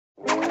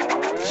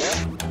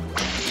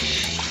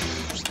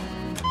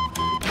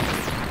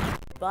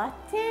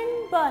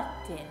Button,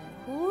 button,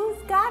 who's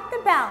got the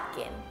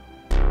balcony?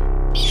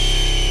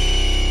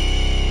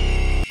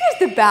 Here's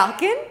the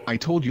balcony. I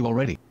told you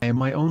already, I am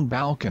my own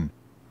balcony.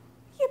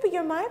 Yeah, but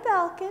you're my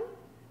balcony.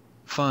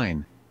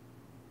 Fine.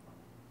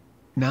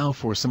 Now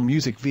for some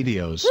music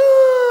videos.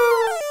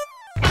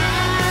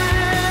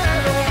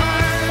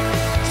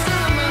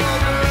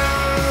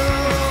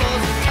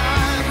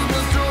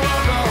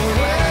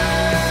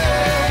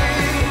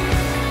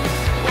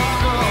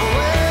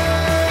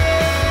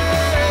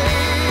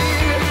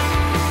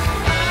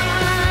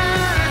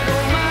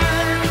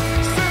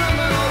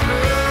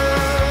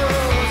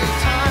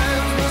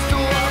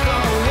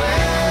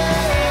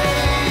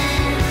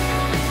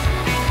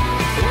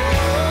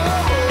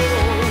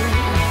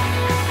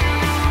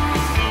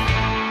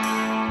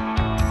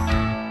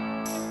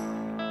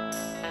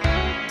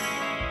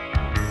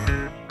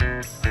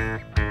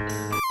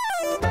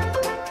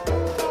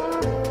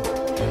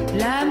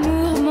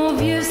 L'amour, mon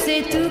vieux,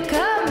 c'est tout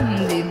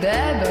comme des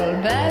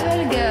bubble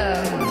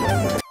gum.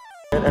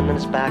 And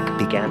his back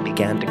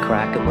began to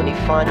crack, and when he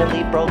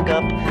finally broke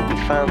up,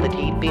 he found that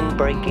he'd been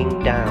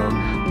breaking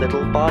down.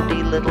 Little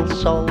body, little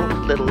soul,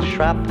 little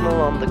shrapnel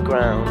on the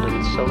ground.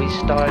 And so he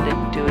started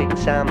to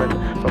examine,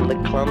 from the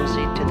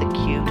clumsy to the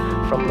cute,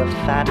 from the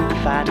fat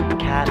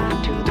cat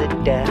to the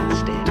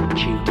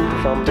destitute,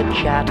 from the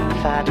chat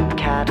fat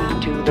cat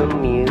to the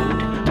mute.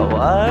 Oh,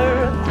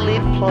 earthly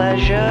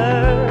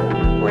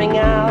pleasure, ring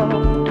out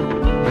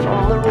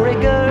from the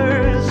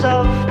rigors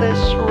of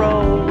this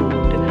road.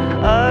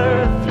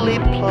 Earthly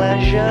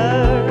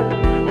pleasure,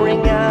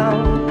 ring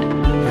out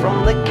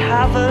from the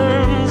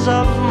caverns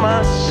of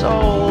my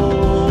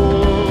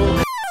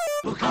soul.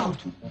 Look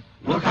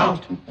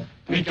out,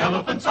 pink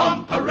elephants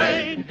on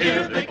parade,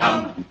 here they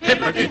come,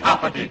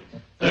 hippity-hoppity,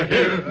 they're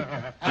here,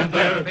 and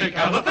there, big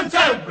elephants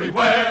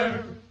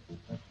everywhere.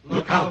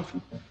 Look out,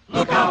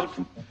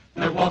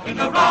 they're walking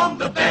around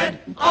the bed,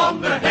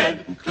 on their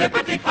head,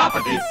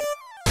 clippity-cloppity.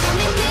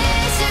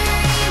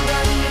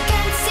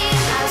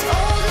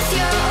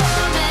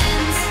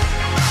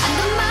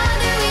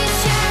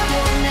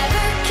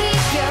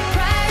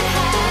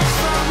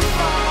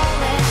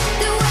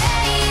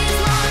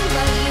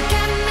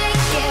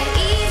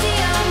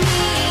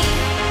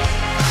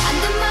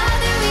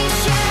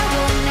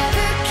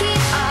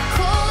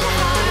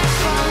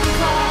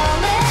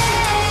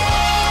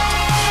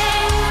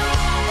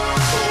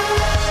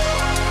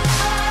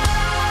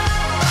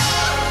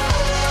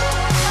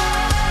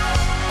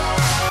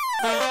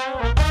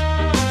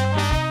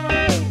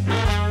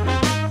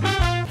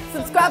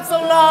 So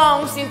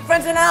long, she's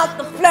Frenching out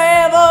the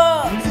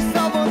flavor.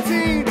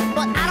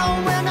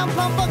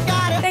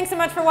 Thanks so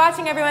much for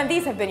watching, everyone.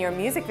 These have been your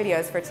music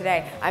videos for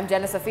today. I'm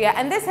Jenna Sophia,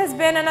 and this has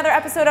been another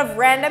episode of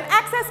Random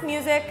Access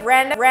Music,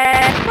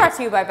 brought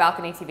to you by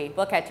BalconyTV.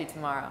 We'll catch you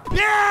tomorrow.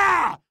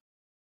 Yeah!